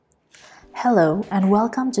Hello and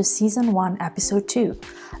welcome to Season 1, Episode 2,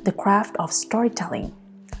 The Craft of Storytelling.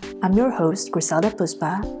 I'm your host, Griselda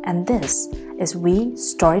Puspa, and this is We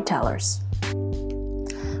Storytellers.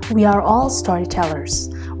 We are all storytellers.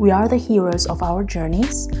 We are the heroes of our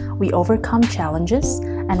journeys, we overcome challenges,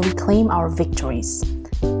 and we claim our victories.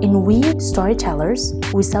 In We Storytellers,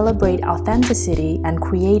 we celebrate authenticity and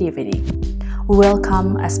creativity. We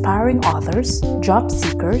welcome aspiring authors, job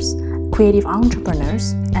seekers, creative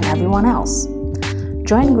entrepreneurs, and everyone else.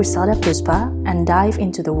 Join Griselda Puspa and dive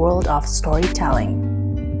into the world of storytelling.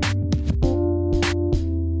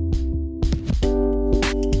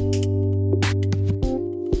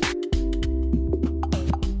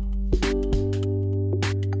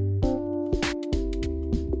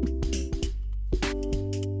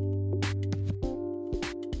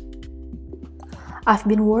 I've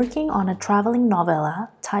been working on a traveling novella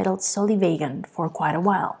titled Solivagan for quite a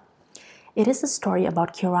while. It is a story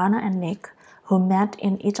about Kirana and Nick who met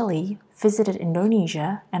in Italy, visited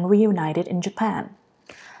Indonesia, and reunited in Japan.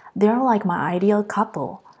 They're like my ideal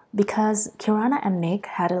couple because Kirana and Nick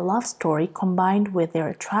had a love story combined with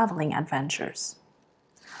their traveling adventures.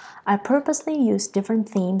 I purposely used different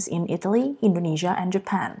themes in Italy, Indonesia, and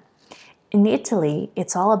Japan. In Italy,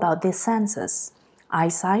 it's all about the senses: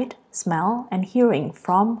 eyesight, smell, and hearing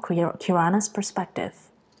from Kirana's perspective.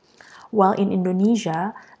 While in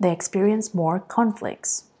Indonesia, they experience more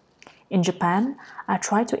conflicts. In Japan, I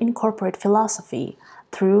try to incorporate philosophy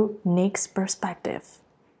through Nick's perspective.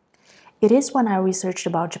 It is when I researched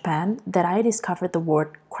about Japan that I discovered the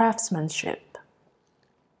word craftsmanship.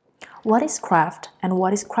 What is craft and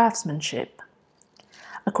what is craftsmanship?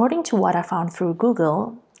 According to what I found through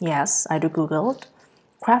Google, yes, I do Googled,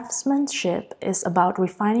 craftsmanship is about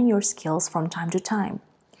refining your skills from time to time.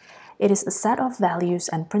 It is a set of values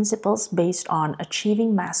and principles based on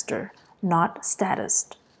achieving master, not status,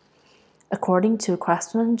 according to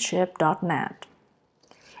craftsmanship.net.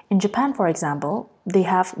 In Japan, for example, they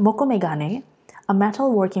have mokumegane, a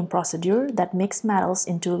metal working procedure that makes metals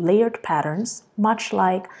into layered patterns, much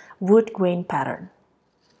like wood grain pattern.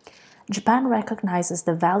 Japan recognizes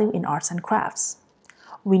the value in arts and crafts.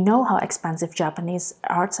 We know how expensive Japanese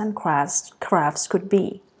arts and crafts could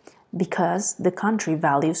be, because the country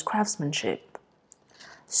values craftsmanship.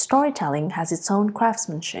 Storytelling has its own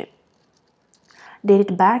craftsmanship.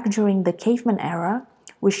 Dated back during the caveman era,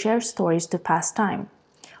 we shared stories to pass time.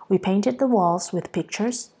 We painted the walls with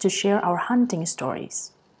pictures to share our hunting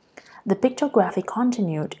stories. The pictography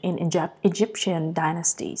continued in Egyptian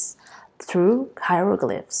dynasties through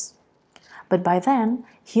hieroglyphs. But by then,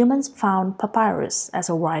 humans found papyrus as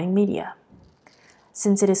a writing media.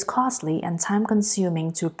 Since it is costly and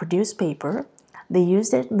time-consuming to produce paper, they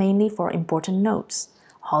used it mainly for important notes,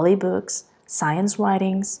 holy books, science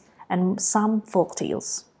writings, and some folk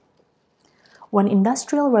tales. When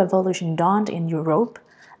Industrial Revolution dawned in Europe,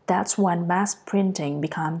 that's when mass printing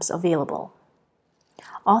becomes available.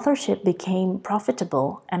 Authorship became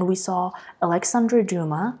profitable, and we saw Alexandre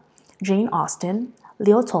Dumas, Jane Austen,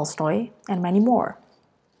 Leo Tolstoy, and many more.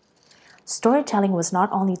 Storytelling was not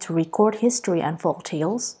only to record history and folk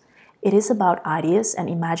tales, it is about ideas and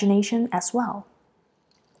imagination as well.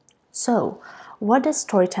 So, what does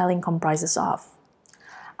storytelling comprises of?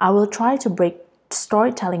 I will try to break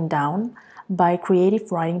storytelling down by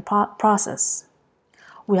creative writing process.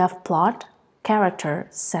 We have plot, character,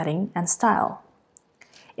 setting, and style.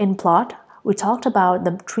 In plot, we talked about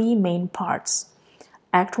the three main parts: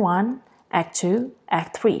 Act 1, Act 2,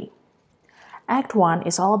 Act 3. Act 1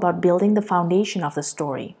 is all about building the foundation of the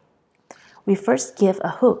story. We first give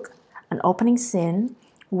a hook, an opening scene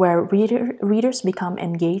where readers become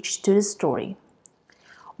engaged to the story.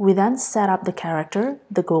 We then set up the character,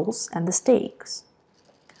 the goals, and the stakes.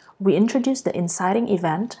 We introduce the inciting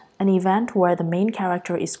event, an event where the main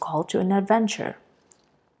character is called to an adventure.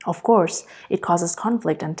 Of course, it causes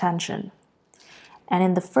conflict and tension. And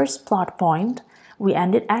in the first plot point, we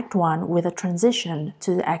ended Act 1 with a transition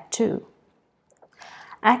to Act 2.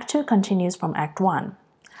 Act 2 continues from Act 1.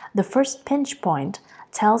 The first pinch point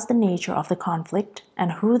tells the nature of the conflict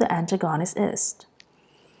and who the antagonist is.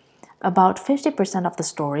 About 50% of the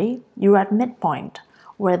story, you're at midpoint,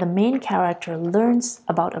 where the main character learns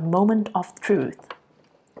about a moment of truth.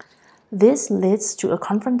 This leads to a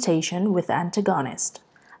confrontation with the antagonist.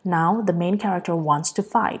 Now the main character wants to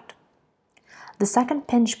fight. The second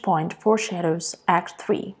pinch point foreshadows Act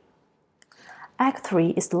 3. Act 3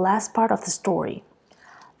 is the last part of the story.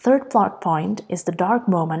 Third plot point is the dark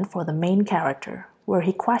moment for the main character, where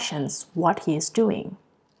he questions what he is doing.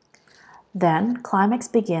 Then climax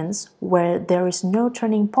begins where there is no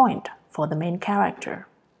turning point for the main character.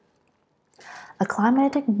 A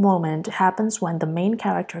climactic moment happens when the main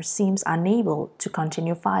character seems unable to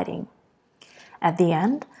continue fighting. At the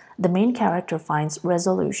end, the main character finds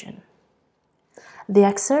resolution. The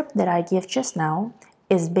excerpt that I give just now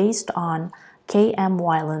is based on K.M.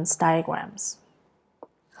 Weiland's diagrams.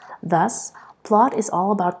 Thus, plot is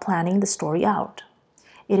all about planning the story out.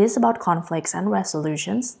 It is about conflicts and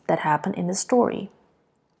resolutions that happen in the story.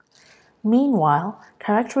 Meanwhile,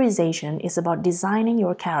 characterization is about designing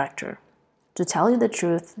your character. To tell you the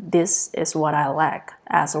truth, this is what I lack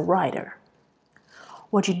as a writer.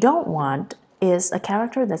 What you don't want is a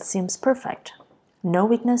character that seems perfect. No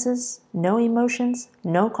weaknesses, no emotions,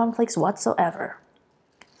 no conflicts whatsoever.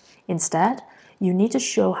 Instead, you need to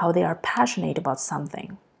show how they are passionate about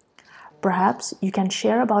something. Perhaps you can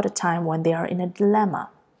share about a time when they are in a dilemma,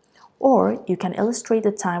 or you can illustrate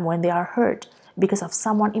the time when they are hurt because of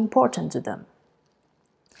someone important to them.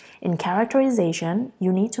 In characterization,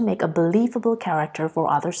 you need to make a believable character for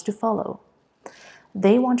others to follow.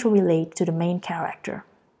 They want to relate to the main character.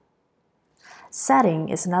 Setting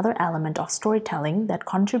is another element of storytelling that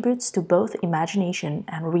contributes to both imagination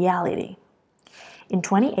and reality. In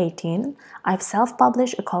 2018, I've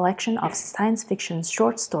self-published a collection of science fiction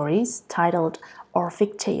short stories titled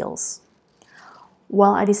Orphic Tales.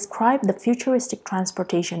 While I describe the futuristic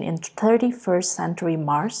transportation in 31st century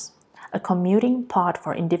Mars, a commuting pod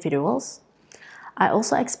for individuals, I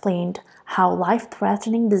also explained how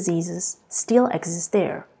life-threatening diseases still exist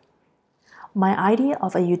there. My idea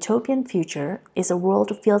of a utopian future is a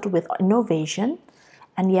world filled with innovation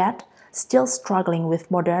and yet still struggling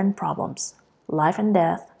with modern problems, life and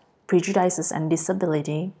death, prejudices and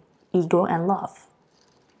disability, ego and love.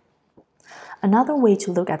 Another way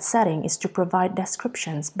to look at setting is to provide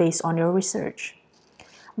descriptions based on your research.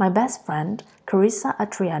 My best friend, Carissa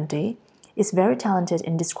Atriante, is very talented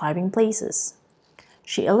in describing places.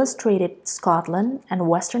 She illustrated Scotland and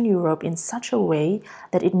Western Europe in such a way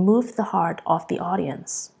that it moved the heart of the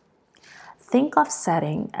audience. Think of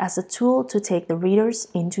setting as a tool to take the readers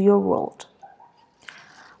into your world.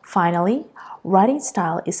 Finally, writing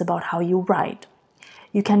style is about how you write.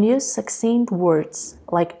 You can use succinct words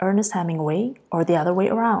like Ernest Hemingway or the other way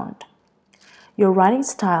around. Your writing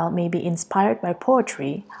style may be inspired by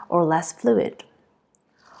poetry or less fluid.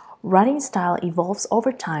 Writing style evolves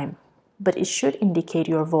over time, but it should indicate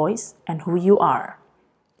your voice and who you are.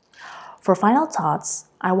 For final thoughts,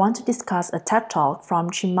 I want to discuss a TED Talk from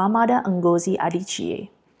Chimamanda Ngozi Adichie.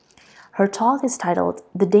 Her talk is titled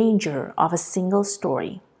The Danger of a Single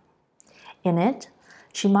Story. In it,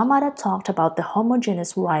 Chimamanda talked about the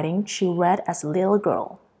homogeneous writing she read as a little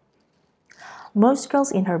girl. Most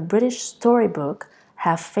girls in her British storybook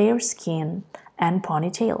have fair skin and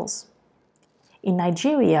ponytails. In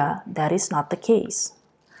Nigeria, that is not the case.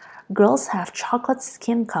 Girls have chocolate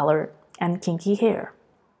skin color and kinky hair.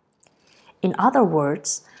 In other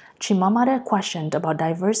words, Chimamanda questioned about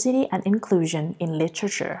diversity and inclusion in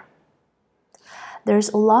literature. There is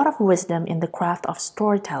a lot of wisdom in the craft of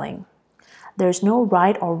storytelling. There is no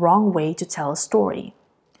right or wrong way to tell a story.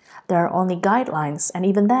 There are only guidelines, and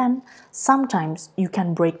even then, sometimes you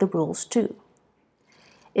can break the rules too.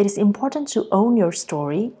 It is important to own your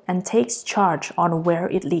story and take charge on where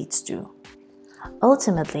it leads to.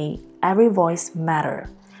 Ultimately, every voice matters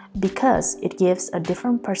because it gives a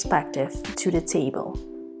different perspective to the table.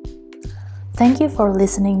 Thank you for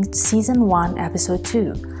listening to Season 1, Episode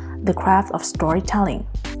 2, The Craft of Storytelling.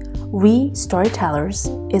 We Storytellers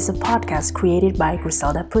is a podcast created by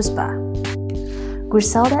Griselda Puspa.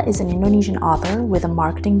 Griselda is an Indonesian author with a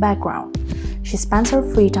marketing background. She spends her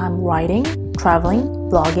free time writing, traveling,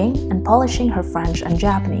 blogging, and polishing her French and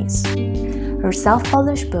Japanese. Her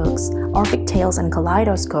self-published books, Orphic Tales and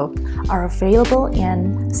Kaleidoscope, are available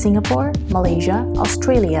in Singapore, Malaysia,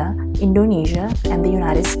 Australia, Indonesia, and the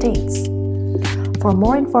United States. For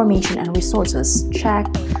more information and resources, check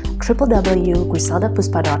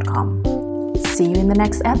www.griseldapuspa.com. See you in the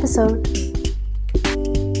next episode!